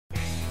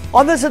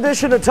On this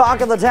edition of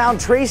Talk of the Town,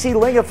 Tracy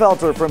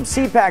Lingafelter from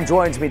CPAC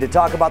joins me to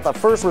talk about the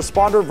First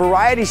Responder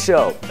Variety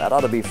Show. That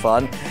ought to be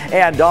fun.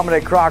 And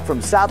Dominic Crock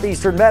from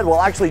Southeastern Med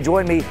will actually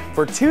join me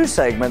for 2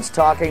 segments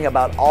talking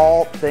about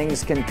all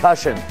things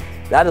concussion.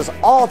 That is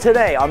all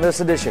today on this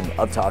edition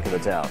of Talk of the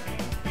Town.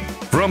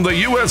 From the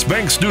U.S.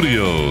 Bank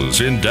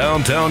Studios in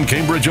downtown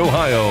Cambridge,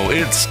 Ohio,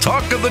 it's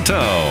Talk of the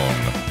Town.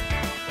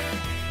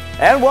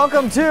 And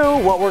welcome to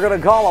what we're going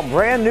to call a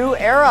brand new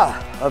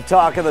era of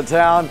Talk of the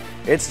Town.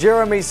 It's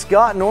Jeremy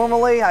Scott.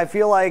 Normally, I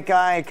feel like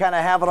I kind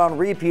of have it on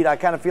repeat. I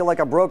kind of feel like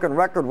a broken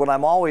record when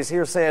I'm always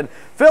here saying,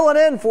 filling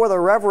in for the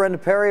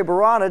Reverend Perry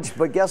Baronich.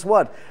 But guess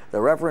what?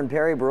 The Reverend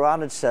Perry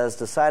Baronich has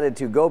decided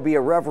to go be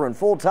a Reverend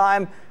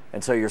full-time,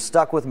 and so you're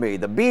stuck with me.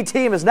 The B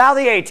team is now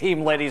the A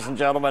team, ladies and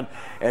gentlemen.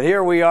 And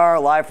here we are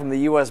live from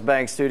the U.S.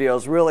 Bank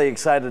Studios. Really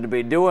excited to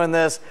be doing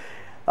this.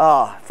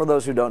 For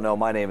those who don't know,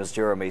 my name is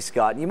Jeremy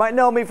Scott. You might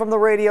know me from the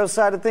radio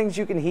side of things.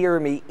 You can hear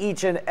me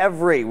each and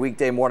every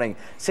weekday morning,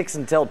 6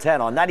 until 10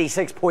 on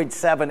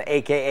 96.7,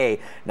 a.k.a.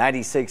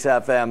 96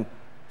 FM.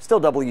 Still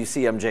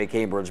WCMJ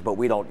Cambridge, but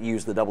we don't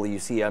use the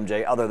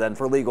WCMJ other than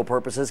for legal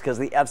purposes because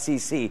the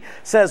FCC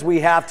says we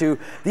have to.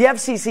 The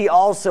FCC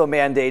also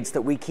mandates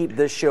that we keep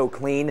this show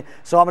clean,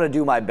 so I'm going to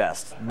do my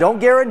best. Don't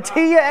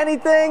guarantee you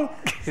anything,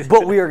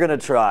 but we are going to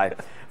try.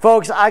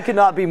 Folks, I could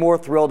not be more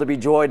thrilled to be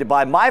joined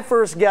by my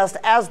first guest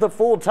as the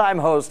full-time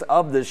host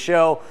of this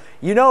show.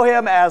 You know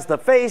him as the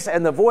face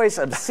and the voice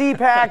of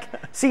CPAC,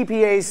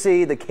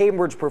 CPAC, the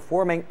Cambridge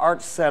Performing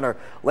Arts Center.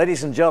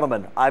 Ladies and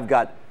gentlemen, I've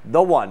got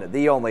the one,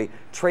 the only,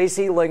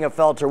 Tracy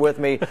Lingafelter with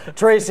me.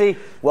 Tracy,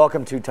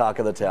 welcome to Talk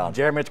of the Town.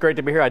 Jeremy, it's great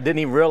to be here. I didn't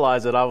even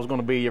realize that I was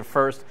going to be your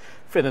first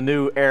in a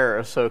new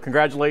era. So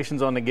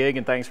congratulations on the gig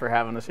and thanks for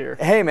having us here.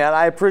 Hey man,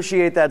 I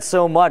appreciate that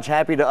so much.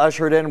 Happy to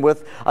usher it in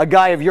with a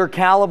guy of your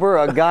caliber,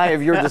 a guy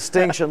of your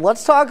distinction.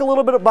 Let's talk a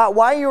little bit about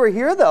why you were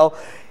here though.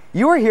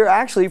 You were here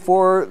actually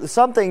for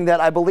something that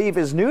I believe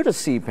is new to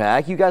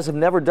CPAC. You guys have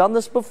never done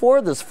this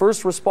before, this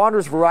First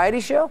Responders Variety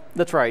Show?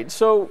 That's right.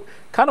 So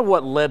kind of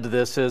what led to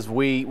this is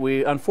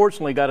we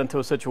unfortunately got into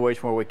a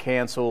situation where we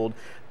canceled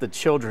the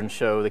children's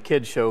show, the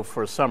kids show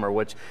for summer,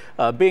 which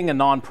being a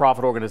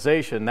nonprofit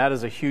organization, that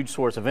is a huge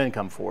source of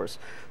income for us.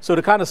 So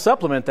to kind of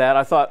supplement that,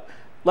 I thought,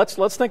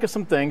 let's think of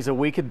some things that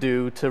we could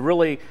do to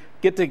really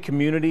get the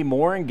community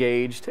more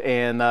engaged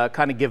and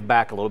kind of give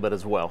back a little bit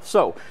as well.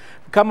 So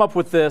come up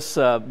with this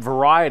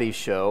variety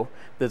show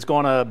that's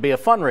going to be a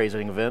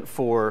fundraising event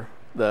for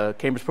the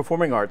Cambridge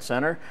Performing Arts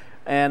Center.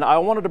 And I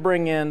wanted to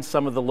bring in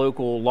some of the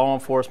local law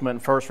enforcement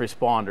and first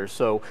responders.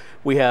 So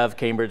we have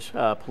Cambridge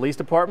Police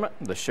Department,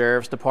 the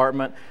Sheriff's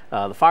Department,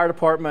 the Fire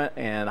Department,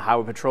 and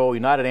Highway Patrol,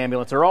 United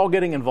Ambulance. They're all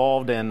getting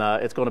involved, and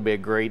it's going to be a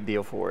great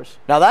deal for us.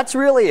 Now, that's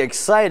really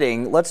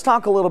exciting. Let's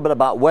talk a little bit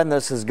about when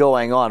this is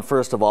going on,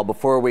 first of all,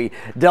 before we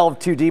delve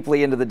too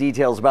deeply into the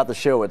details about the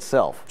show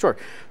itself. Sure.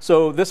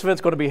 So this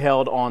event's going to be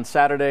held on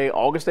Saturday,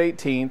 August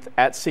 18th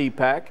at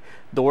CPAC.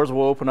 Doors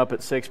will open up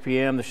at 6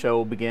 p.m. The show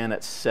will begin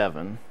at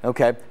 7.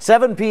 Okay.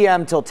 7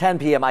 p.m. till 10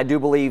 p.m. I do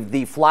believe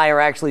the flyer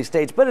actually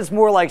states, but it's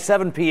more like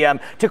 7 p.m.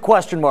 to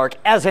question mark,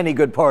 as any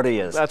good party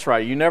is. That's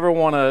right. You never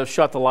want to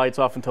shut the lights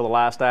off until the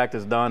last act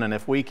is done, and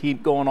if we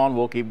keep going on,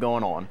 we'll keep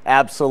going on.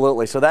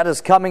 Absolutely. So that is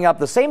coming up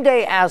the same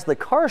day as the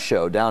car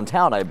show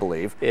downtown, I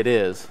believe. It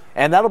is.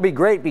 And that'll be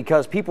great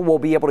because people will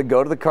be able to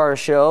go to the car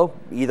show,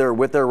 either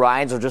with their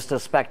rides or just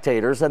as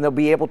spectators, and they'll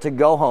be able to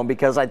go home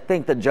because I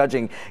think the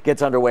judging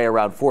gets underway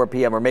around 4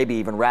 p.m. or maybe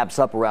even wraps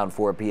up around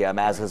 4 p.m.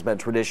 as has been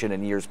tradition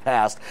in years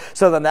past.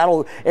 So then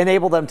that'll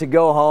enable them to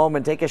go home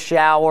and take a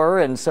shower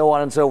and so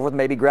on and so forth,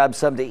 maybe grab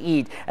something to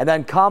eat, and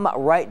then come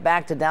right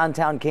back to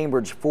downtown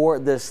Cambridge for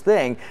this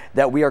thing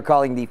that we are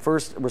calling the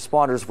First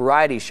Responders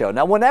Variety Show.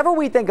 Now, whenever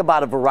we think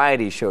about a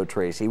variety show,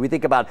 Tracy, we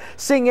think about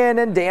singing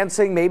and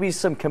dancing, maybe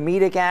some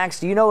comedic acts.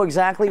 Do you know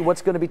exactly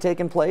what's going to be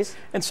taking place?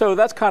 And so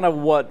that's kind of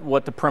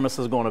what the premise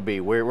is going to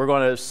be. We're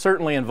going to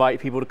certainly invite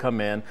people to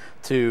come in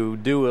to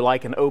do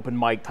like an open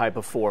mic type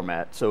of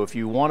format. So if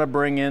you want to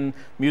bring in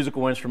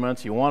musical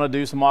instruments, you want to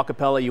do some a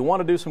cappella, you want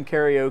to do some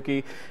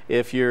karaoke,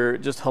 if you're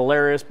just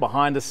hilarious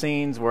behind the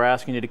scenes, we're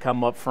asking you to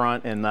come up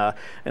front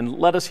and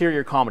let us hear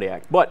your comedy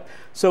act. But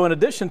so in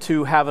addition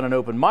to having an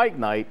open mic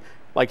night,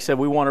 like I said,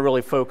 we want to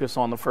really focus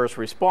on the first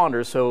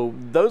responders. So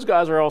those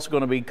guys are also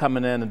going to be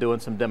coming in and doing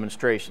some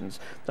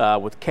demonstrations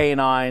with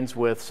canines,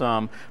 with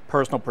some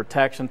personal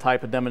protection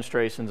type of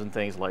demonstrations and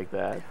things like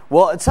that.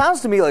 Well, it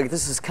sounds to me like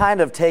this is kind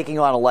of taking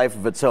on a life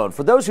of its own.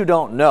 For those who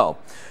don't know,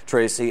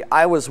 Tracy,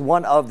 I was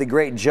one of the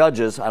great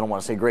judges. I don't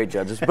want to say great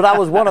judges, but I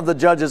was one of the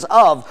judges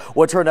of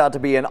what turned out to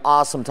be an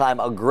awesome time,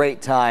 a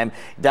great time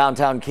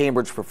downtown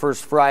Cambridge for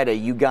First Friday.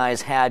 You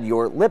guys had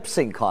your lip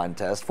sync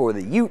contest for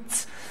the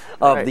Utes.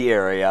 of the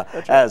area,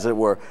 as it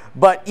were.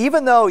 But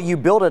even though you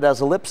built it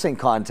as a lip sync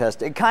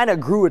contest, it kind of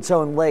grew its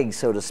own legs,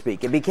 so to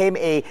speak. It became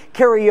a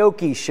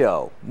karaoke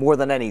show more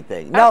than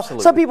anything. Now,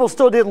 some people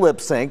still did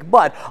lip sync,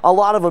 but a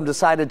lot of them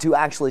decided to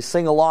actually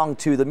sing along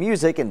to the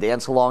music and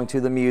dance along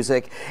to the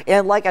music.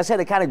 And like I said,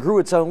 it kind of grew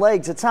its own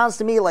legs. It sounds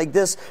to me like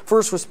this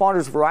First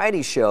Responders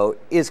variety show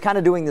is kind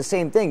of doing the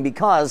same thing,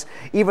 because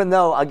even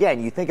though,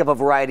 again, you think of a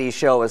variety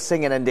show as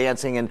singing and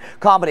dancing and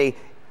comedy,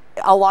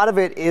 a lot of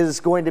it is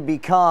going to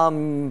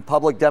become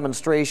public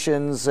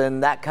demonstrations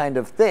and that kind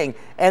of thing.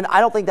 And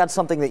I don't think that's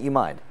something that you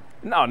mind.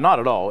 No, not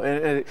at all.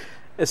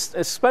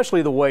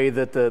 Especially the way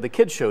that the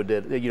kids show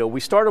did. You know,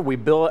 we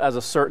built it as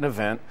a certain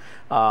event,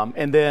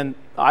 and then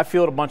I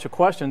fielded a bunch of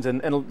questions,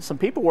 and some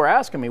people were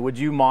asking me, would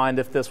you mind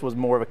if this was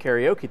more of a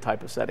karaoke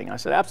type of setting? I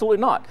said, absolutely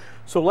not.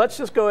 So let's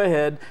just go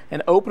ahead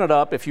and open it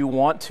up. If you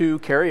want to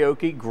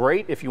karaoke,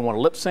 great. If you want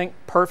to lip sync,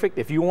 perfect.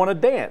 If you want to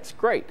dance,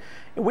 great.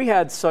 And we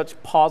had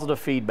such positive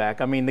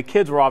feedback. I mean, the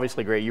kids were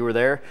obviously great. You were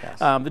there. Yes.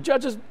 The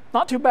judges,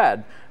 not too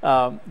bad.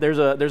 There's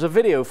a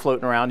video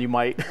floating around you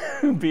might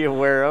be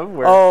aware of.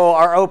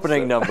 Our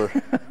opening number.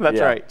 That's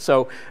right.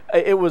 So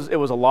it was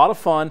a lot of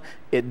fun.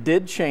 It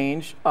did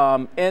change,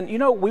 and you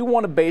know, we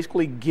want to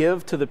basically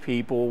give to the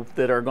people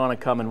that are going to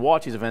come and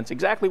watch these events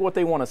exactly what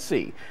they want to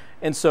see.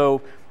 And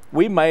so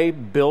we may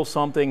build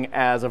something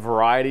as a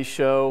variety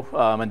show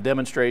and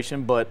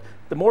demonstration, but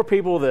the more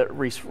people that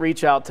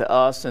reach out to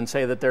us and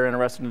say that they're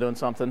interested in doing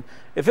something,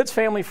 if it's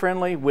family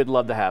friendly, we'd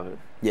love to have it.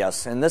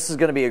 Yes, and this is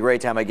going to be a great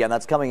time. Again,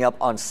 that's coming up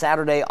on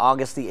Saturday,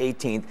 August the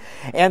 18th.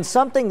 And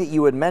something that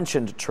you had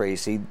mentioned,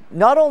 Tracy,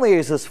 not only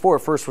is this for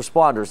first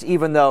responders,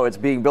 even though it's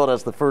being built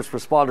as the First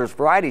Responders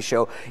variety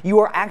show, you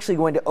are actually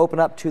going to open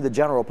up to the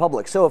general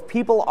public. So if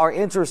people are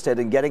interested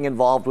in getting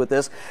involved with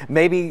this,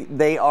 maybe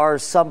they are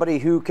somebody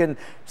who can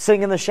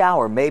sing in the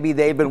shower, maybe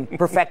they've been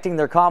perfecting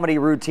their comedy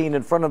routine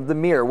in front of the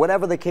mirror,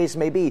 whatever the case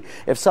may be.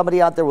 If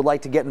somebody out there would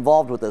like to get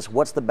involved with this,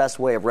 what's the best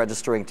way of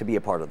registering to be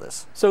a part of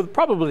this? So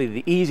probably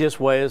the easiest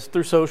way is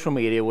through social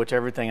media,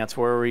 that's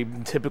where we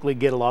typically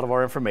get a lot of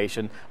our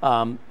information.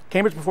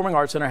 Cambridge Performing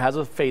Arts Center has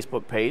a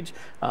Facebook page.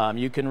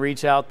 You can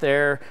reach out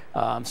there,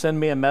 send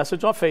me a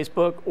message on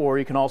Facebook, or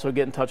you can also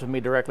get in touch with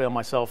me directly on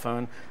my cell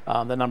phone.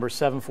 The number is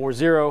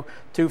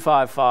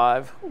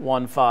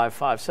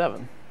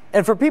 740-255-1557.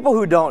 And for people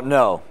who don't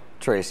know,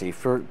 Tracy,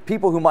 for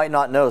people who might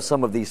not know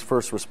some of these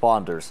first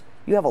responders,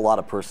 you have a lot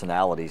of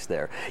personalities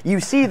there. You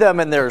see them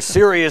in their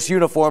serious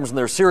uniforms and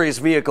their serious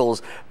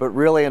vehicles, but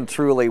really and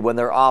truly, when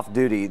they're off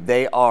duty,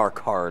 they are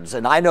cards.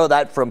 And I know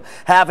that from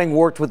having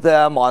worked with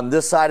them on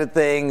this side of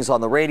things,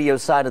 on the radio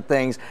side of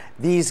things.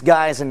 These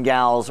guys and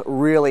gals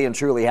really and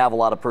truly have a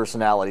lot of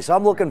personality. So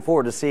I'm looking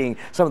forward to seeing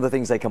some of the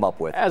things they come up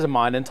with. As am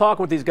I. And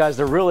talking with these guys,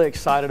 they're really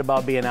excited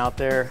about being out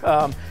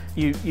there.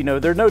 You know,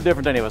 they're no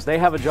different than any of us. They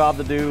have a job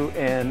to do,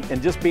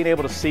 and just being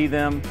able to see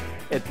them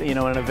at, you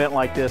know, an event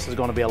like this is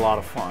going to be a lot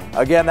of fun.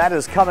 Again, that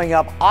is coming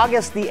up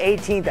August the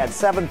 18th at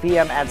 7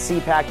 p.m. at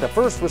CPAC, the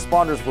First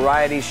Responders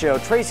Variety Show.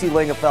 Tracy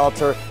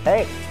Lingafelter,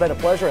 hey, it's been a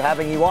pleasure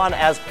having you on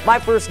as my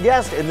first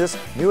guest in this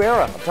new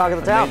era of Talk of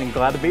the Town. Amazing.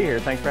 Glad to be here.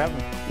 Thanks for having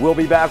me. We'll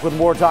be back with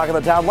more Talk of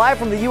the Town live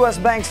from the U.S.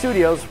 Bank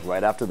Studios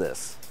right after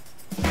this.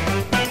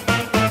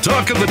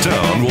 Talk of the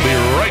Town will be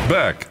right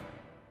back.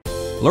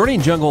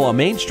 Learning Jungle on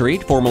Main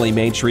Street, formerly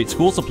Main Street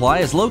School Supply,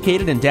 is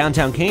located in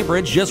downtown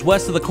Cambridge, just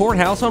west of the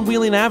courthouse on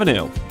Wheeling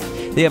Avenue.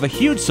 They have a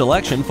huge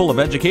selection full of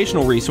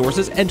educational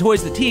resources and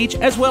toys to teach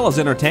as well as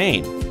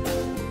entertain.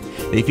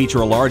 They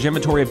feature a large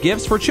inventory of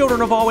gifts for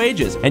children of all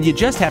ages, and you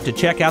just have to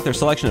check out their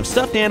selection of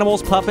stuffed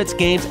animals, puppets,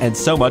 games, and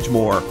so much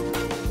more.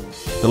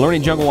 The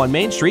Learning Jungle on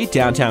Main Street,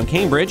 downtown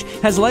Cambridge,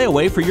 has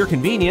layaway for your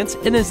convenience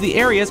and is the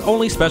area's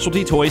only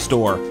specialty toy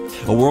store.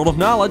 A world of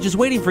knowledge is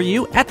waiting for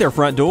you at their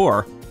front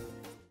door.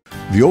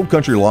 The Old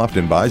Country Loft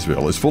in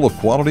Byesville is full of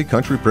quality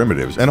country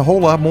primitives and a whole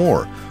lot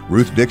more.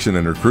 Ruth Dixon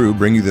and her crew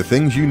bring you the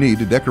things you need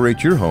to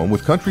decorate your home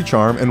with country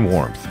charm and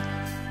warmth.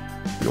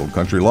 The Old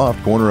Country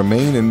Loft, corner of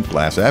Main and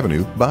Glass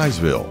Avenue,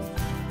 Byesville.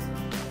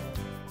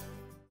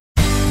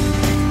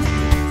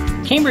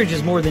 Cambridge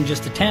is more than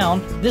just a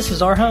town. This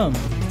is our home.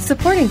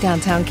 Supporting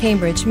downtown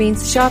Cambridge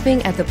means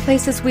shopping at the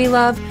places we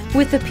love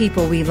with the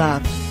people we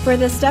love. For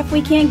the stuff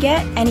we can't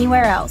get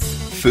anywhere else.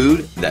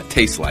 Food that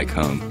tastes like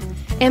home.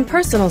 And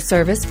personal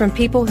service from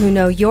people who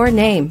know your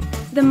name.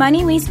 The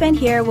money we spend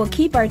here will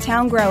keep our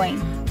town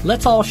growing.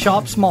 Let's all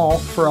shop small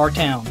for our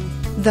town.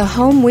 The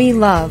home we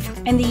love.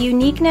 And the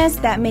uniqueness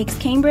that makes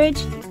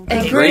Cambridge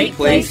a great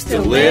place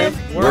to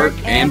live, work,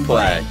 and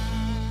play.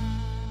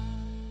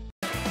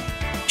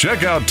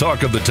 Check out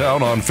Talk of the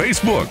Town on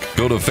Facebook.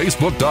 Go to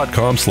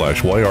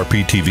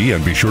facebook.com/YRPTV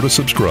and be sure to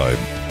subscribe.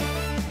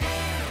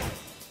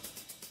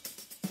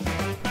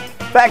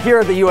 Back here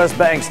at the U.S.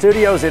 Bank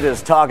Studios, it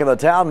is Talk of the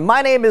Town.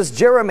 My name is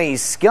Jeremy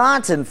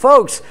Scott, and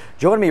folks,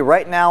 joining me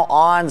right now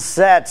on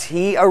set,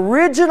 he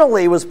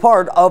originally was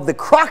part of the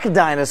Crock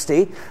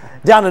dynasty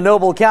down in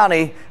Noble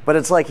County, but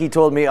it's like he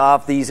told me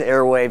off these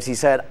airwaves. He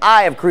said,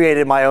 I have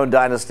created my own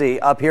dynasty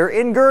up here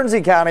in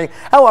Guernsey County.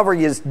 However,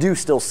 you do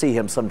still see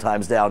him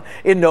sometimes down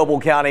in Noble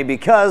County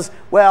because,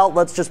 well,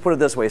 let's just put it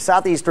this way.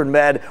 Southeastern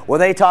Med, when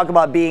they talk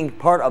about being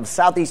part of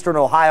Southeastern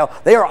Ohio,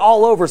 they are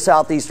all over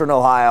Southeastern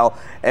Ohio,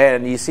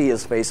 and you see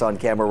his face on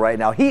camera right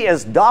now. He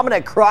is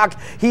Dominic Crock.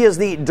 He is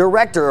the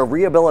Director of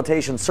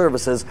Rehabilitation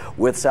Services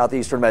with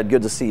Southeastern Med.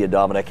 Good to see you,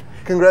 Dominic.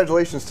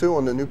 Congratulations, too,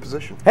 on the new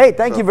position. Hey,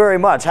 thank you very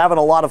much. Having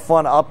a lot of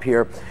fun up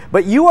here.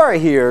 But you are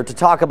here to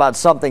talk about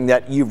something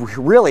that you've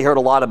really heard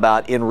a lot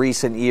about in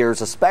recent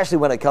years, especially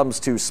when it comes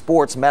to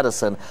sports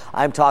medicine.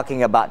 I'm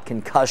talking about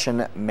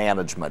concussion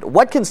management.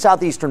 What can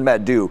Southeastern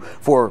Med do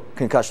for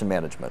concussion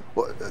management?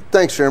 Well,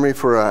 thanks, Jeremy,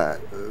 for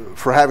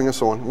having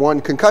us on.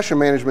 One, concussion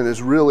management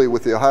is really,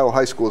 with the Ohio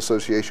High School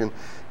Association,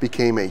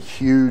 became a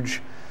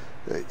huge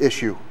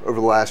issue over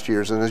the last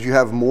years. And as you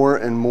have more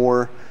and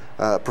more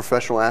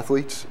professional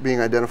athletes being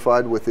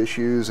identified with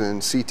issues in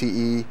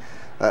CTE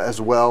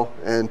as well,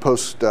 and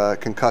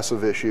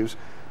post-concussive issues,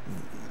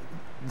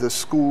 the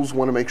schools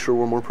want to make sure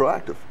we're more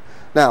proactive.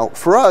 Now,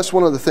 for us,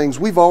 one of the things,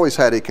 we've always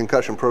had a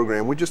concussion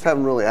program, we just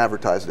haven't really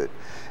advertised it.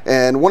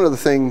 And one of the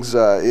things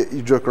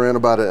you joke around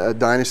about a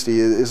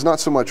dynasty is not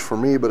so much for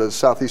me, but as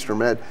Southeastern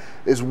Med,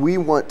 is we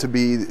want to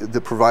be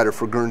the provider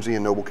for Guernsey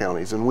and Noble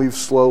counties. And we've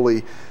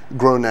slowly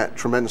grown that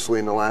tremendously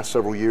in the last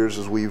several years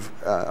as we've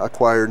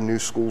acquired new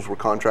schools we're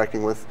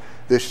contracting with.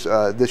 This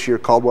year,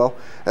 Caldwell,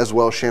 as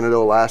well as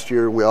Shenandoah last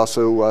year. We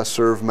also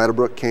serve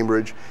Meadowbrook,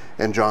 Cambridge,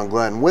 and John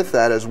Glenn. With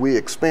that, as we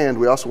expand,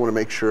 we also want to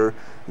make sure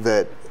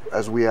that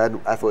as we add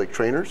athletic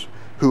trainers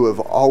who have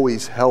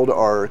always held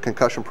our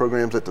concussion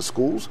programs at the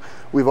schools,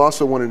 we've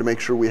also wanted to make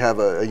sure we have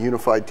a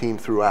unified team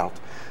throughout.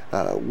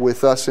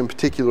 With us in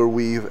particular,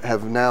 we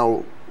have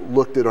now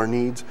looked at our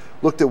needs,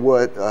 looked at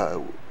what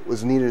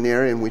was needed in the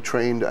area, and we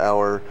trained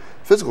our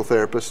physical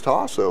therapists to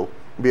also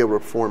be able to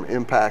perform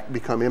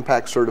become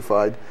impact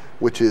certified,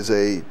 which is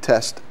a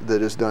test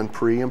that is done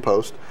pre and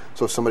post.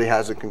 So if somebody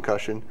has a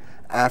concussion,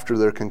 after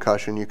their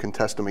concussion, you can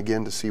test them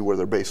again to see where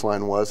their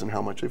baseline was and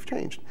how much they've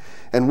changed.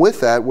 And with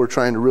that, we're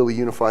trying to really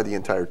unify the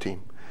entire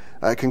team.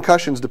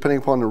 Concussions, depending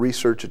upon the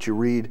research that you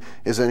read,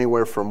 is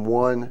anywhere from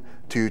 1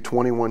 to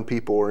 21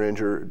 people are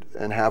injured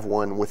and have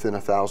one within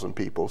 1,000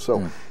 people.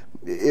 So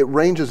it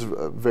ranges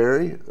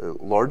very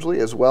largely,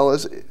 as well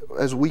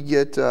as we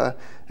get,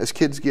 as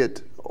kids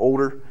get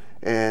older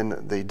and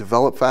they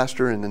develop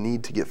faster and the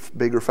need to get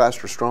bigger,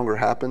 faster, stronger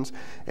happens.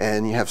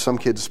 And you have some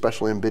kids,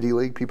 especially in Biddy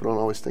League, people don't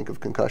always think of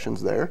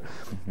concussions there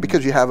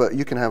because you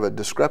can have a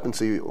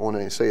discrepancy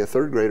on say a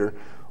third grader,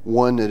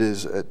 one that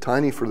is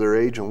tiny for their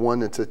age and one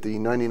that's at the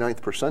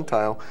 99th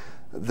percentile.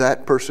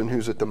 That person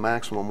who's at the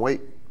maximum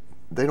weight,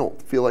 they don't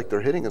feel like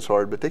they're hitting as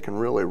hard, but they can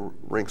really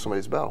ring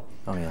somebody's bell.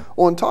 Oh, yeah.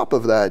 On top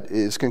of that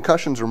is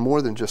concussions are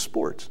more than just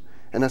sports.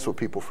 And that's what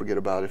people forget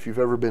about. If you've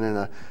ever been in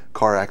a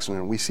car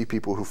accident, we see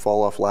people who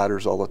fall off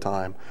ladders all the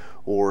time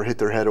or hit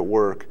their head at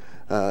work,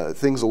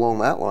 things along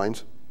that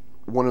lines.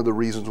 One of the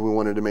reasons we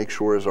wanted to make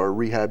sure is our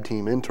rehab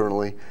team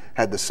internally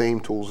had the same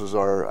tools as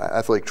our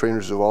athletic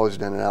trainers who have always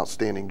done an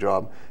outstanding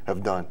job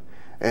have done.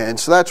 And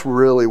so that's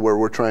really where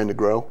we're trying to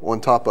grow. On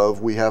top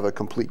of, we have a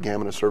complete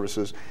gamut of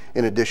services.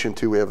 In addition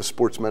to, we have a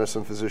sports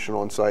medicine physician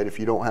on site. If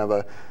you don't have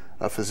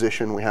a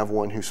physician, we have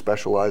one who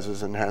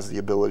specializes and has the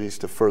abilities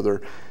to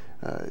further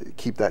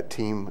keep that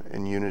team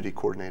and unity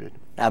coordinated.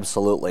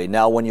 Absolutely.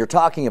 Now, when you're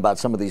talking about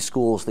some of these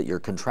schools that you're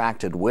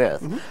contracted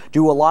with,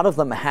 do a lot of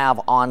them have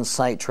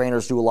on-site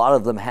trainers? Do a lot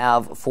of them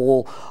have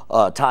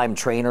full-time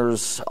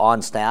trainers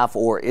on staff,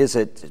 or is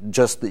it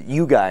just that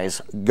you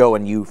guys go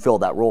and you fill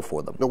that role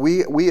for them? No,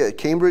 we at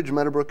Cambridge,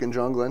 Meadowbrook, and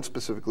John Glenn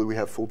specifically, we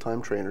have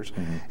full-time trainers.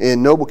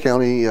 In Noble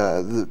County,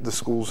 the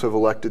schools have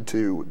elected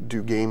to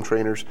do game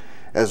trainers,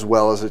 as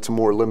well as it's a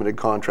more limited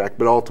contract,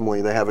 but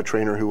ultimately they have a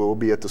trainer who will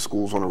be at the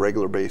schools on a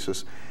regular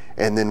basis.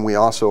 And then we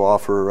also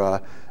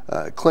offer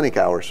clinic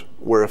hours,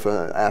 where if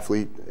an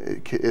athlete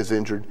is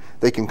injured,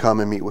 they can come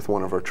and meet with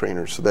one of our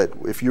trainers, so that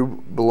if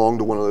you belong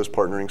to one of those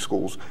partnering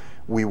schools,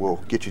 we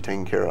will get you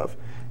taken care of.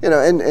 You know,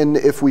 and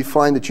if we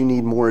find that you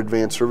need more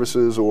advanced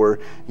services, or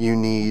you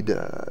need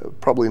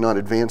probably not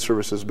advanced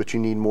services, but you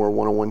need more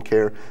one-on-one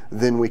care,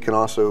 then we can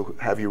also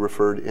have you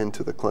referred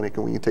into the clinic,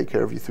 and we can take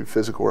care of you through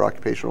physical or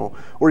occupational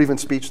or even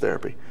speech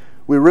therapy.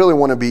 We really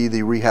want to be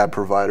the rehab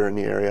provider in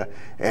the area,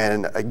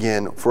 and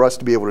again, for us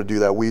to be able to do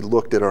that, we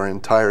looked at our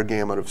entire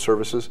gamut of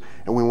services,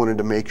 and we wanted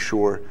to make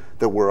sure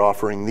that we're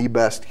offering the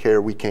best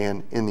care we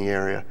can in the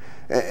area.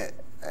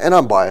 And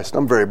I'm biased.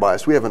 I'm very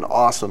biased. We have an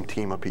awesome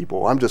team of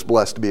people. I'm just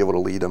blessed to be able to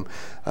lead them.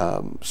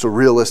 So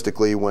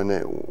realistically,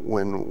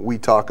 when we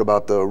talk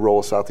about the role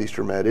of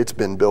Southeastern Med, it's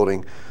been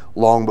building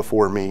long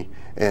before me,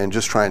 and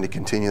just trying to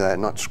continue that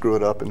and not screw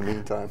it up in the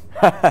meantime.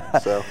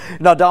 So.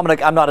 Now,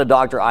 Dominic, I'm not a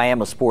doctor. I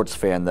am a sports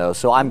fan, though,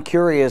 so I'm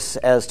curious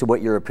as to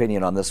what your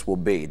opinion on this will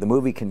be. The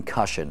movie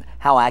Concussion,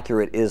 how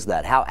accurate is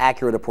that? How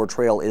accurate a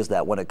portrayal is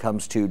that when it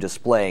comes to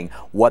displaying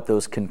what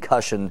those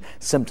concussion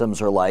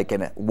symptoms are like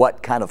and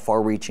what kind of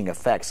far-reaching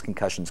effects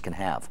concussions can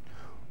have?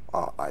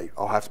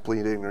 I'll have to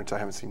plead ignorance. I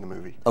haven't seen the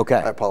movie. Okay.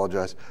 I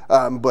apologize.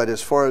 But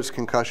as far as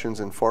concussions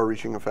and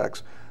far-reaching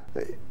effects,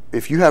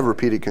 if you have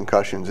repeated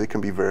concussions, it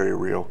can be very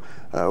real.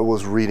 I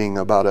was reading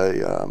about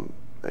a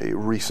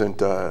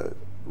recent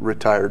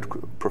retired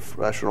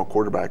professional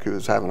quarterback who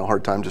was having a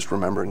hard time just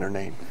remembering their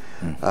name.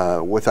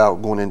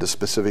 Without going into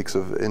specifics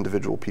of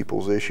individual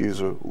people's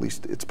issues, or at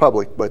least it's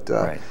public, but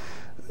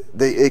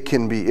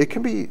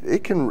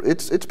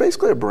it's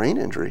basically a brain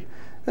injury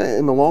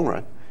in the long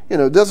run. You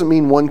know, it doesn't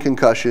mean one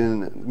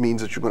concussion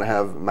means that you're going to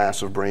have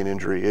massive brain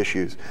injury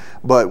issues,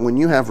 but when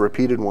you have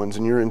repeated ones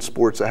and you're in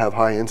sports that have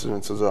high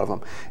incidences of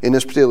them, in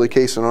this particular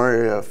case in our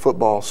area,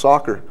 football,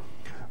 soccer,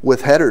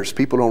 with headers,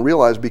 people don't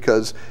realize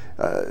because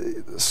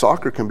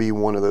soccer can be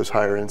one of those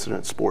higher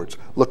incident sports.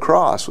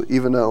 Lacrosse,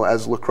 even though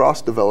as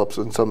lacrosse develops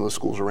in some of the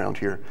schools around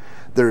here,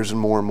 there's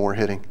more and more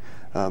hitting.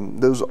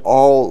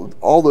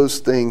 All those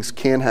things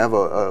can have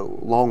a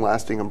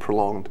long-lasting and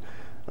prolonged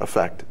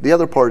effect. The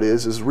other part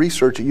is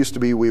research. It used to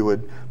be we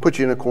would put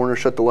you in a corner,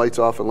 shut the lights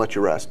off, and let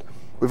you rest.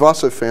 We've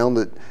also found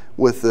that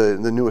with the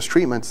newest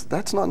treatments,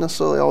 that's not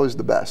necessarily always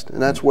the best.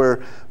 And that's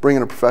where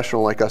bringing a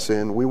professional like us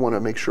in, we want to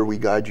make sure we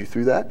guide you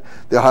through that.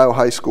 The Ohio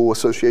High School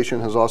Association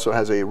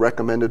has a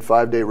recommended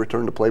 5-day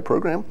return to play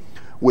program,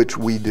 which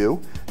we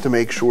do to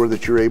make sure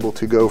that you're able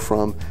to go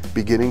from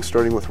beginning,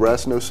 starting with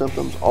rest, no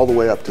symptoms, all the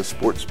way up to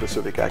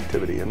sports-specific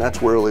activity. And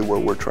that's really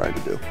what we're trying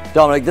to do.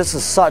 Dominic, this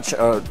is such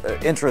an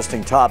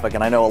interesting topic,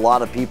 and I know a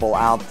lot of people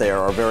out there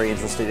are very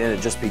interested in it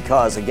just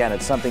because, again,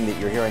 it's something that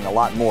you're hearing a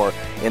lot more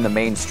in the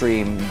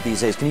mainstream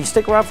these days. Can you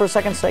stick around for a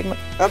second segment?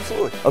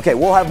 Absolutely. Okay,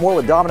 we'll have more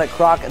with Dominic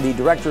Crock, the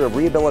Director of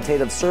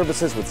Rehabilitative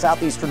Services with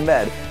Southeastern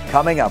Med,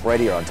 coming up right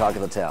here on Talk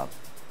of the Town.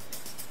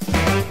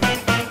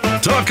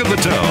 Talk of the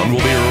Town will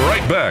be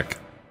right back.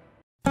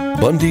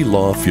 Bundy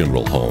Law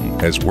Funeral Home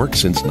has worked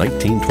since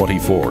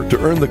 1924 to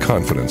earn the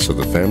confidence of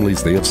the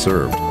families they have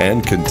served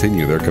and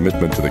continue their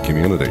commitment to the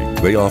community.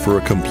 They offer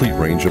a complete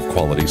range of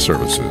quality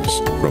services,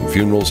 from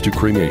funerals to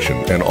cremation,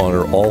 and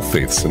honor all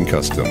faiths and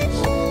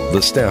customs.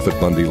 The staff at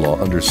Bundy Law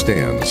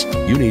understands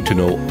you need to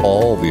know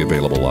all the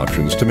available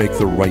options to make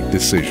the right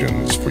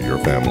decisions for your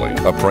family.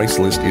 A price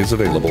list is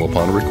available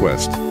upon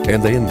request,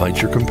 and they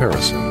invite your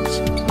comparisons.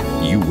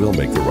 You will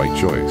make the right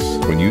choice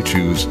when you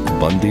choose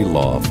Bundy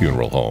Law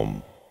Funeral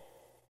Home.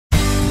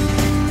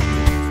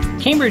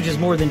 Cambridge is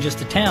more than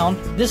just a town.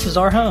 This is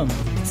our home.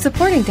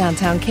 Supporting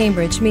downtown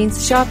Cambridge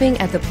means shopping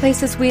at the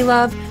places we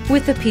love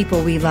with the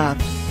people we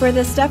love. For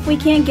the stuff we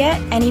can't get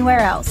anywhere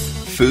else.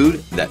 Food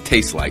that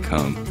tastes like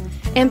home.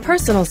 And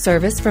personal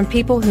service from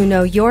people who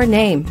know your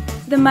name.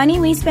 The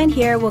money we spend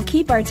here will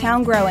keep our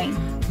town growing.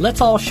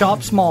 Let's all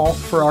shop small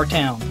for our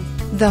town.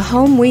 The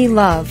home we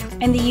love.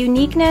 And the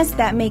uniqueness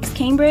that makes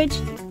Cambridge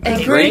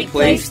a great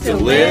place to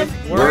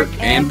live, work,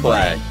 and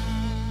play.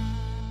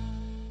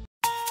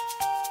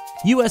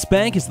 U.S.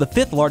 Bank is the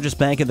 5th largest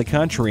bank in the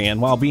country, and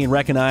while being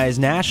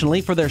recognized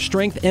nationally for their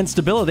strength and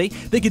stability,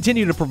 they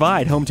continue to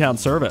provide hometown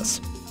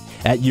service.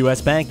 At U.S.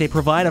 Bank, they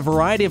provide a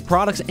variety of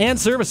products and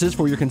services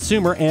for your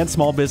consumer and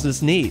small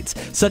business needs,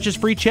 such as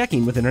free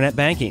checking with internet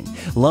banking,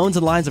 loans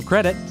and lines of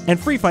credit, and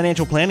free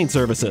financial planning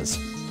services.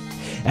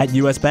 At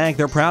U.S. Bank,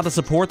 they're proud to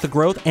support the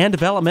growth and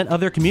development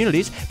of their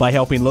communities by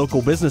helping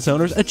local business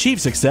owners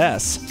achieve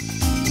success.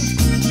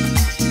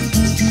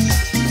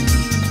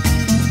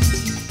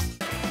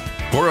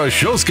 For a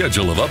show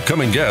schedule of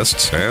upcoming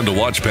guests and to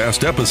watch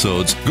past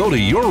episodes, go to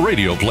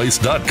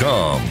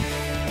yourradioplace.com.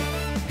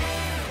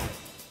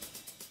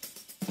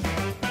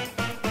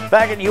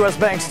 Back at U.S.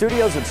 Bank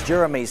Studios, it's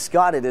Jeremy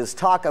Scott. It is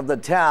Talk of the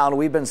Town.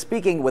 We've been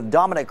speaking with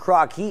Dominic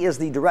Crock. He is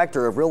the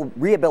Director of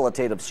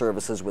Rehabilitative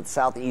Services with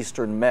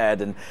Southeastern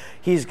Med, and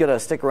he's going to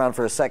stick around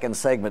for a second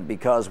segment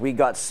because we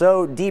got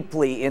so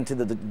deeply into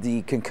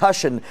the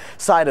concussion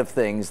side of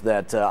things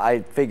that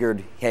I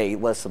figured, hey,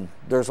 listen,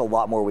 there's a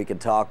lot more we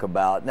could talk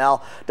about.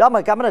 Now,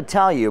 Dominic, I'm going to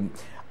tell you,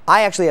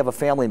 I actually have a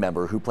family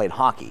member who played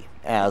hockey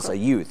as a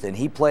youth, and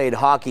he played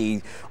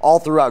hockey all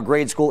throughout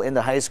grade school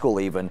into high school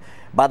even.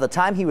 By the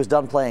time he was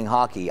done playing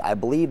hockey, I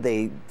believe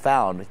they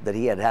found that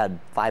he had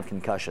 5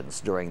 concussions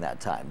during that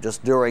time,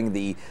 just during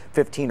the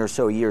 15 or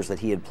so years that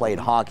he had played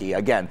hockey,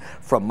 again,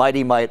 from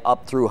Mighty Might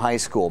up through high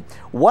school.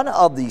 One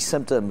of the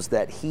symptoms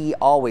that he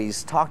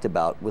always talked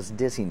about was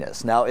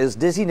dizziness. Now, is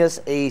dizziness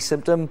a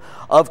symptom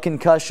of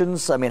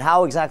concussions? I mean,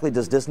 how exactly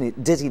does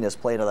dizziness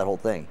play into that whole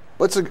thing?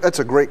 Well, that's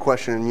a great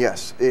question, and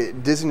yes,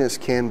 dizziness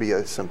can be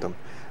a symptom.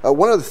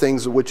 One of the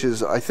things which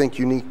is, I think,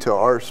 unique to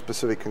our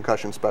specific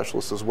concussion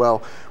specialists as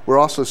well, we're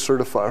also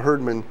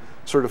Herdman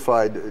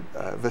certified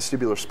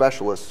vestibular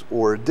specialists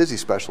or dizzy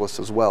specialists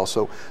as well.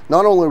 So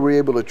not only are we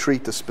able to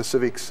treat the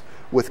specifics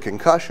with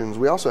concussions,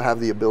 we also have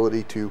the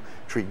ability to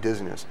treat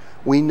dizziness.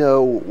 We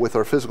know with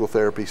our physical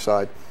therapy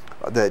side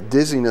that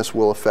dizziness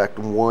will affect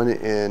 1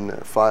 in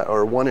 5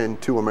 or 1 in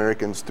 2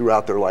 Americans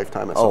throughout their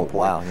lifetime at some point.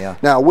 Wow, yeah.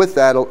 Now, with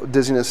that,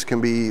 dizziness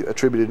can be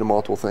attributed to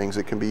multiple things.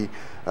 It can be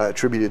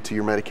attributed to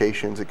your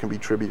medications. It can be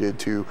attributed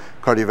to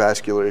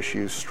cardiovascular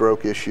issues,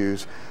 stroke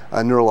issues,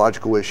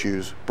 neurological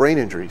issues, brain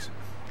injuries.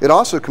 It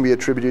also can be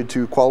attributed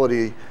to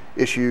quality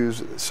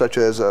issues such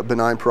as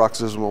benign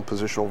paroxysmal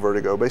positional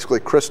vertigo, basically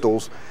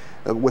crystals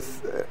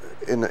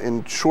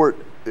in short,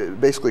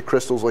 basically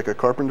crystals like a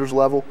carpenter's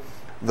level.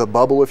 The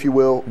bubble, if you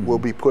will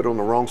be put on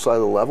the wrong side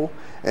of the level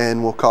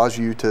and will cause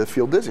you to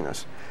feel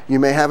dizziness. You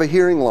may have a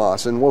hearing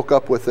loss and woke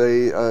up with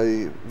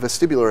a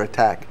vestibular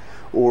attack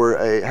or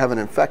have an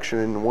infection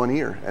in one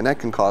ear, and that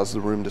can cause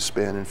the room to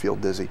spin and feel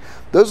dizzy.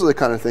 Those are the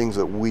kind of things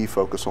that we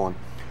focus on.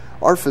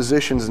 Our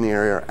physicians in the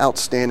area are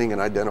outstanding in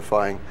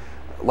identifying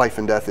life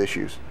and death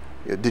issues.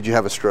 Did you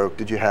have a stroke?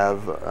 Did you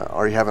have,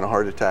 are you having a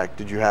heart attack?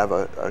 Did you have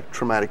a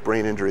traumatic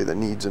brain injury that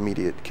needs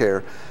immediate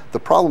care? The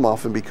problem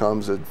often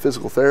becomes that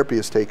physical therapy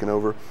is taken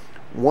over.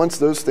 Once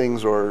those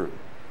things are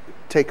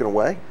taken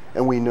away,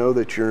 and we know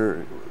that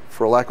you're,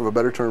 for lack of a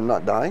better term,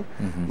 not dying,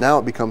 now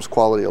it becomes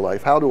quality of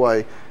life. How do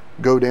I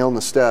go down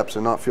the steps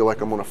and not feel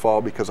like I'm going to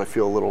fall because I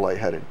feel a little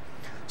lightheaded?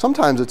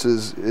 Sometimes it's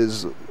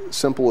as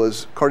simple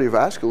as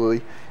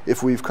cardiovascularly.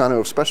 If we've kind of,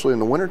 especially in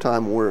the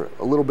wintertime, we're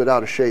a little bit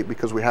out of shape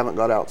because we haven't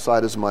got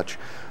outside as much,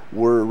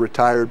 we're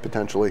retired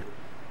potentially,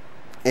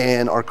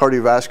 and our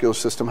cardiovascular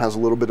system has a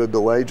little bit of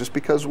delay just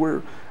because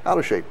we're out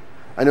of shape.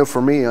 I know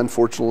for me,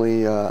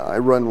 unfortunately, I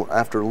run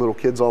after little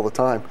kids all the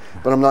time,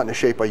 but I'm not in the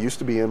shape I used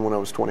to be in when I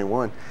was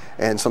 21.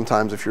 And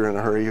sometimes if you're in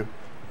a hurry, you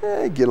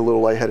get a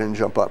little lightheaded and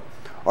jump up.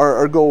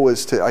 Our goal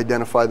is to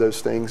identify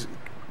those things,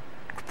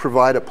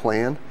 provide a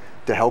plan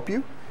to help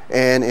you.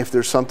 And if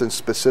there's something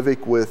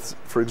specific with,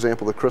 for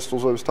example, the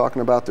crystals I was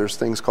talking about, there's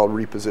things called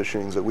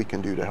repositionings that we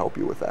can do to help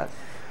you with that.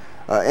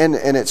 And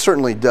it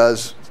certainly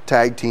does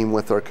tag team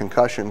with our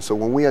concussion. So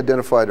when we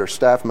identified our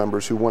staff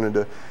members who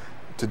wanted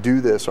to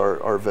do this,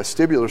 our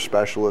vestibular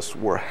specialists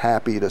were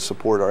happy to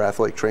support our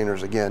athletic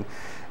trainers again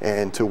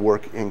and to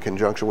work in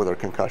conjunction with our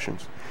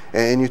concussions.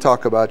 And you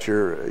talk about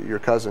your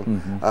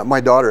cousin.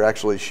 My daughter,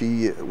 actually,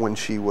 when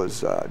she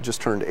was just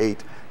turned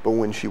 8, but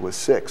when she was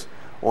 6,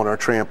 on our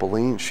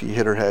trampoline, she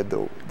hit her head.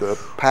 The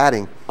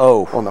padding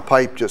on the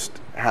pipe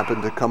just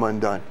happened to come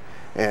undone,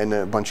 and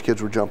a bunch of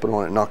kids were jumping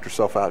on it and knocked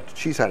herself out.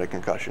 She's had a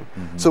concussion.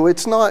 So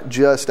it's not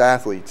just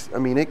athletes. I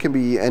mean, it can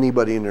be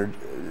anybody in their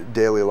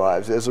daily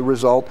lives. As a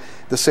result,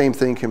 the same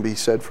thing can be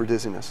said for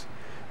dizziness.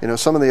 You know,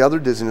 some of the other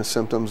dizziness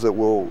symptoms that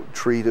we'll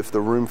treat if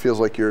the room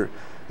feels like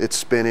it's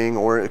spinning,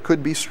 or it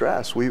could be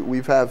stress.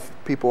 We've have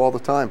people all the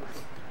time.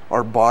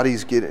 Our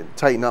bodies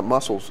tighten up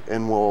muscles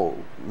and will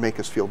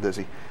make us feel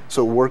dizzy.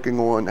 So working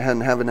on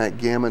and having that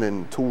gamut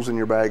and tools in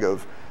your bag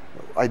of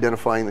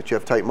identifying that you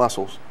have tight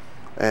muscles,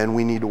 and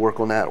we need to work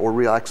on that, or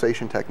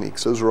relaxation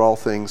techniques. Those are all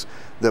things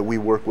that we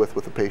work with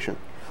the patient.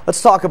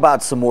 Let's talk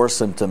about some more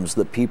symptoms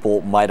that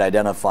people might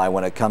identify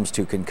when it comes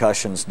to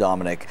concussions,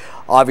 Dominic.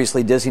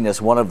 Obviously, dizziness,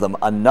 one of them.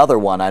 Another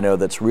one I know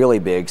that's really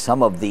big,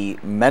 some of the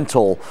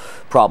mental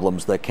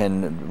problems that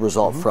can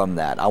result from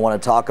that. I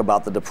want to talk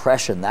about the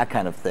depression, that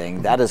kind of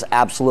thing. That is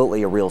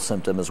absolutely a real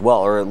symptom as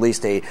well, or at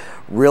least a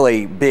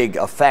really big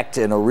effect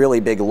and a really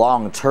big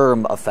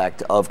long-term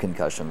effect of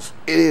concussions.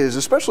 It is,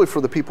 especially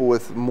for the people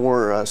with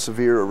more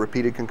severe or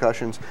repeated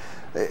concussions.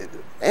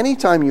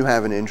 Anytime you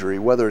have an injury,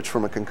 whether it's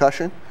from a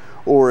concussion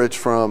or it's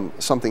from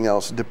something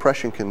else,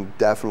 depression can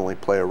definitely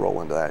play a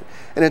role into that.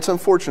 And it's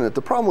unfortunate.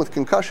 The problem with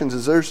concussions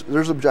is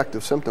there's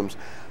objective symptoms,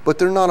 but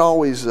they're not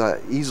always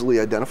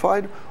easily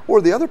identified. Or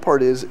the other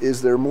part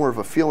is they're more of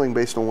a feeling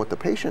based on what the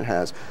patient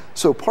has.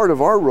 So part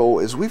of our role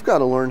is we've got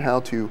to learn how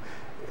to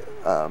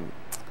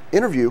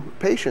interview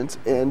patients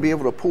and be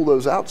able to pull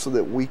those out so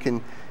that we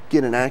can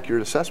get an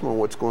accurate assessment of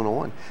what's going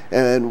on.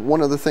 And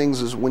one of the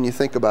things is, when you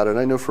think about it,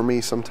 I know for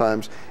me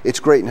sometimes it's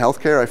great in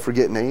healthcare, I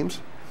forget names.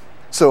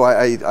 So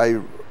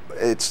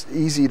it's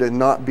easy to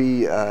not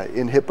be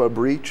in HIPAA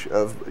breach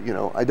of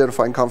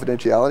identifying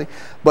confidentiality.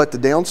 But the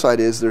downside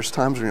is there's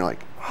times when you're like,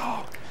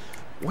 oh,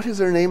 what is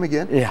their name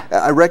again? Yeah.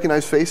 I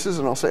recognize faces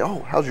and I'll say, oh,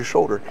 how's your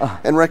shoulder?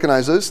 And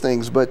recognize those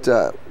things. But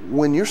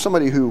when you're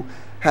somebody who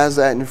has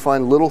that and you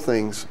find little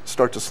things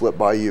start to slip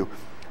by you,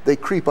 they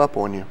creep up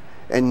on you.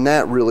 And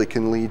that really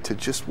can lead to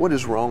just, what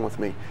is wrong with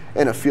me?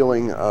 And a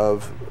feeling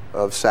of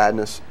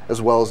sadness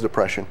as well as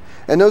depression.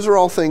 And those are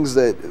all things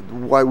that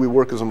why we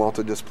work as a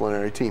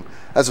multidisciplinary team.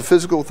 As a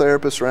physical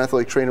therapist or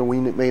athletic trainer,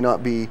 we may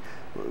not be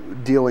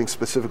dealing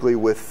specifically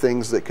with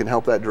things that can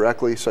help that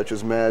directly, such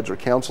as meds or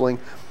counseling,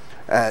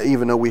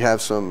 even though we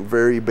have some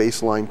very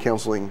baseline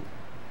counseling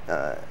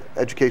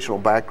educational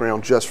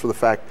background, just for the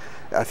fact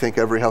I think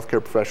every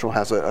healthcare professional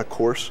has a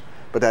course,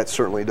 but that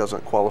certainly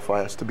doesn't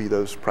qualify us to be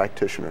those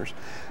practitioners.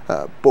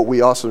 But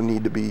we also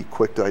need to be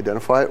quick to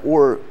identify it,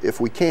 or if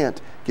we can't,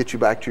 get you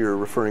back to your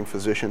referring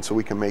physician so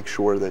we can make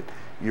sure that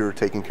you're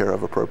taken care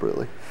of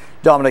appropriately.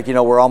 Dominic,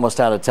 we're almost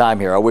out of time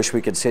here. I wish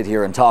we could sit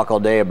here and talk all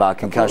day about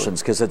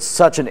concussions because it's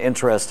such an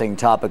interesting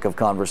topic of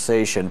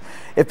conversation.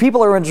 If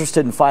people are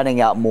interested in finding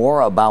out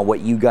more about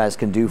what you guys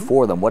can do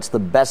for them, what's the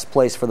best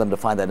place for them to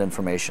find that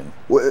information?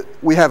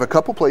 We have a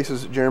couple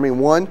places, Jeremy.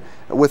 One,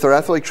 with our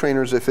athletic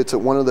trainers, if it's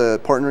at one of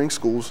the partnering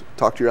schools,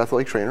 talk to your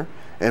athletic trainer,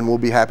 and we'll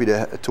be happy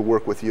to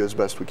work with you as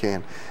best we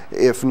can.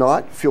 If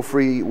not, feel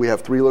free. We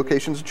have 3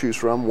 locations to choose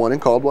from, one in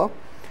Caldwell,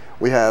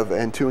 We have,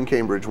 and 2 in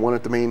Cambridge, 1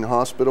 at the main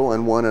hospital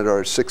and 1 at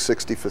our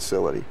 660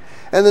 facility.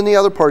 And then the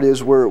other part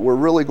is we're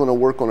really going to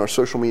work on our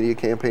social media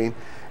campaign,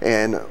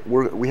 and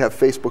we have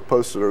Facebook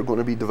posts that are going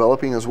to be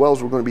developing, as well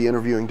as we're going to be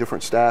interviewing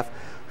different staff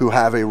who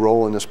have a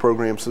role in this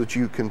program so that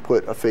you can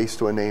put a face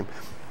to a name.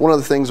 One of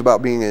the things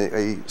about being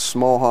a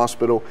small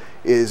hospital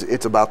is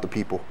it's about the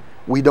people.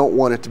 We don't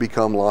want it to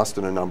become lost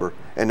in a number,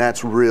 and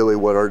that's really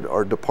what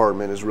our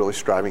department is really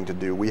striving to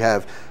do. We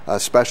have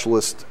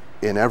specialists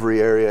in every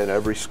area and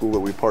every school that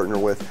we partner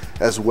with,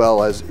 as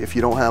well as if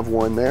you don't have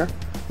one there,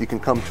 you can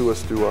come to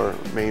us through our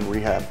main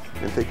rehab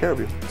and take care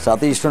of you.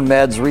 Southeastern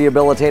Med's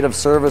rehabilitative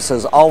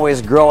services,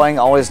 always growing,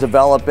 always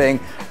developing.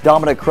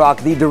 Dominic Crock,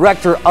 the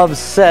director of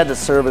said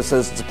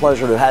services. It's a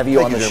pleasure to have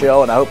you on the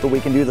show, and I hope that we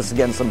can do this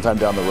again sometime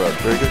down the road.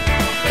 Very good.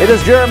 It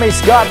is Jeremy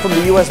Scott from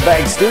the U.S.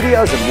 Bank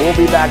Studios, and we'll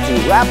be back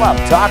to wrap up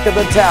Talk of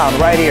the Town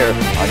right here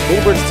on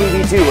Cambridge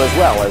TV2 as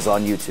well as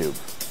on YouTube.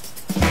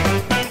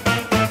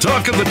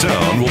 Talk of the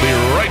Town will be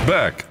right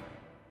back.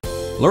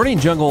 Learning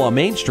Jungle on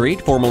Main Street,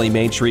 formerly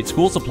Main Street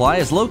School Supply,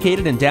 is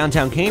located in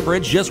downtown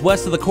Cambridge, just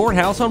west of the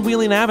courthouse on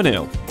Wheeling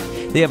Avenue.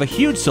 They have a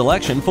huge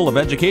selection full of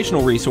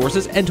educational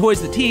resources and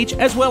toys that teach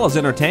as well as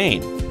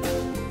entertain.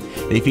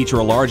 They feature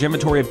a large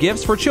inventory of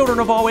gifts for children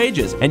of all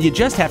ages, and you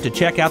just have to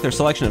check out their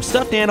selection of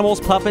stuffed animals,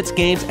 puppets,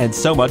 games, and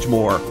so much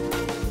more.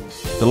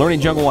 The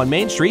Learning Jungle on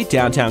Main Street,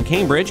 downtown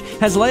Cambridge,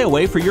 has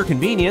layaway for your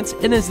convenience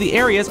and is the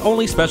area's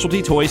only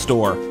specialty toy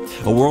store.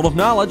 A world of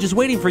knowledge is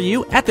waiting for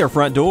you at their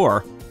front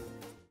door.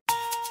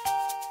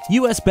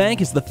 U.S. Bank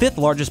is the 5th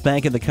largest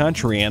bank in the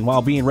country, and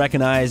while being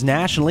recognized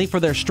nationally for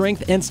their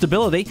strength and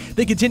stability,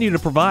 they continue to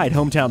provide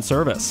hometown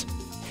service.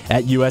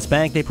 At U.S.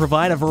 Bank, they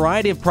provide a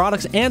variety of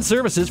products and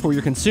services for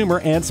your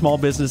consumer and small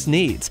business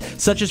needs,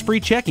 such as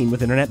free checking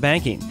with internet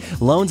banking,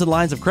 loans and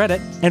lines of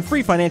credit, and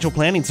free financial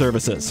planning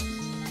services.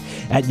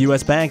 At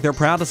U.S. Bank, they're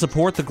proud to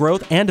support the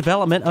growth and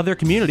development of their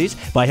communities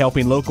by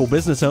helping local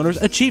business owners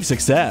achieve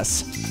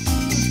success.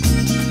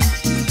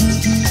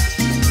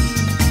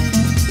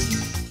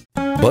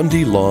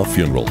 Bundy Law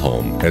Funeral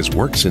Home has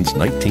worked since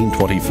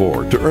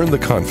 1924 to earn the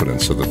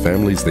confidence of the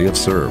families they have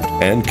served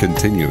and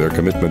continue their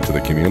commitment to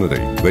the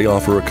community. They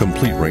offer a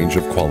complete range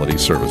of quality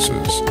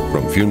services,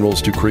 from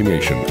funerals to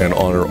cremation, and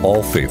honor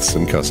all faiths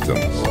and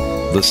customs.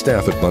 The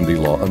staff at Bundy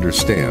Law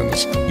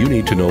understands you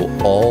need to know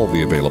all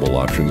the available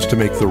options to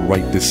make the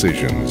right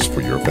decisions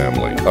for your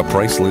family. A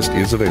price list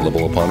is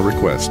available upon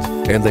request,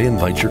 and they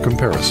invite your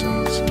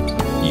comparisons.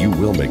 You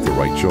will make the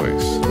right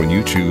choice when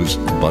you choose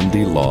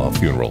Bundy Law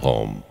Funeral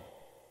Home.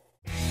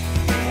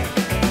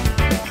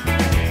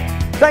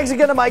 Thanks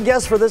again to my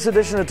guests for this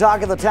edition of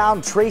Talk of the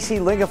Town, Tracy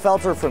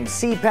Lingafelter from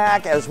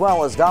CPAC, as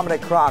well as Dominic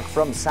Crock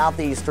from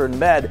Southeastern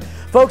Med.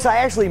 Folks, I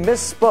actually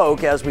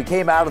misspoke as we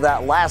came out of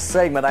that last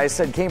segment. I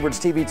said Cambridge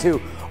TV2,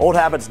 old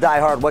habits die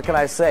hard. What can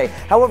I say?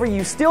 However,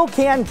 you still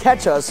can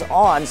catch us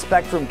on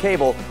Spectrum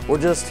Cable. We're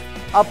just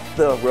up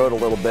the road a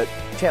little bit.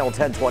 Channel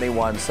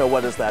 1021, so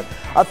what is that?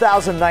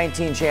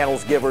 1,019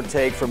 channels, give or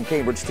take, from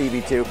Cambridge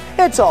TV2.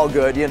 It's all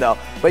good, you know.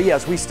 But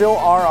yes, we still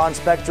are on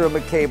Spectrum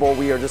Cable.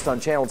 We are just on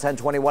Channel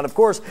 1021. Of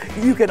course,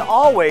 you can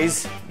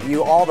always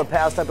view all the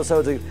past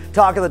episodes of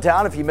Talk of the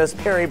Town. If you missed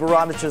Perry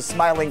Baronich's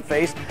smiling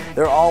face,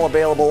 they're all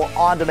available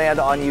on demand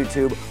on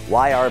YouTube,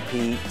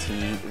 YRP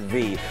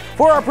TV.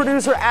 For our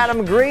producer,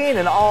 Adam Green,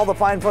 and all the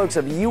fine folks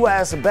of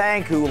U.S.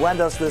 Bank who lend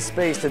us this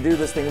space to do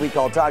this thing we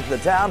call Talk of the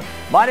Town,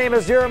 my name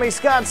is Jeremy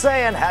Scott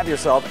saying have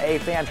yourself a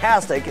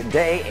fantastic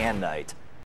day and night.